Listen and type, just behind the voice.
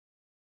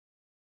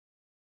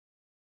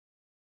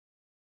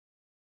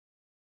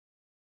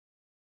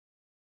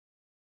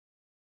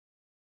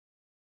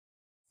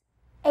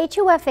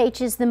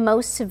HoFH is the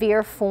most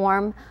severe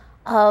form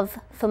of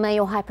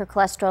familial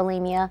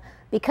hypercholesterolemia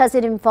because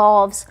it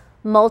involves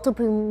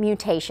multiple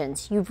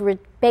mutations. You've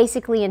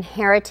basically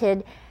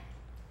inherited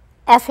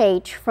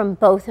FH from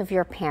both of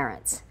your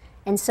parents,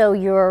 and so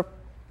you're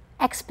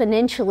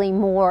exponentially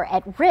more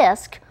at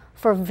risk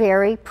for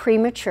very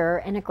premature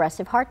and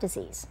aggressive heart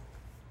disease.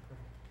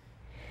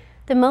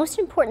 The most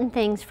important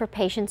things for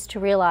patients to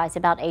realize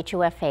about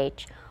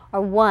HoFH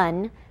are: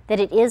 one, that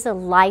it is a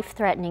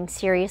life-threatening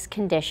serious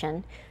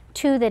condition;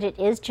 two, that it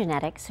is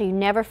genetic, so you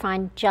never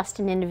find just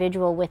an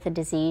individual with a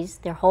disease,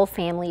 their whole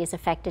family is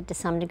affected to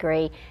some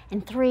degree;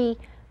 and three,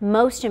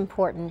 most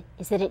important,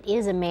 is that it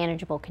is a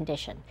manageable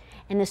condition.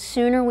 And the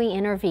sooner we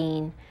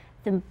intervene,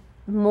 the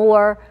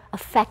more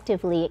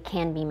effectively it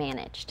can be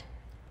managed.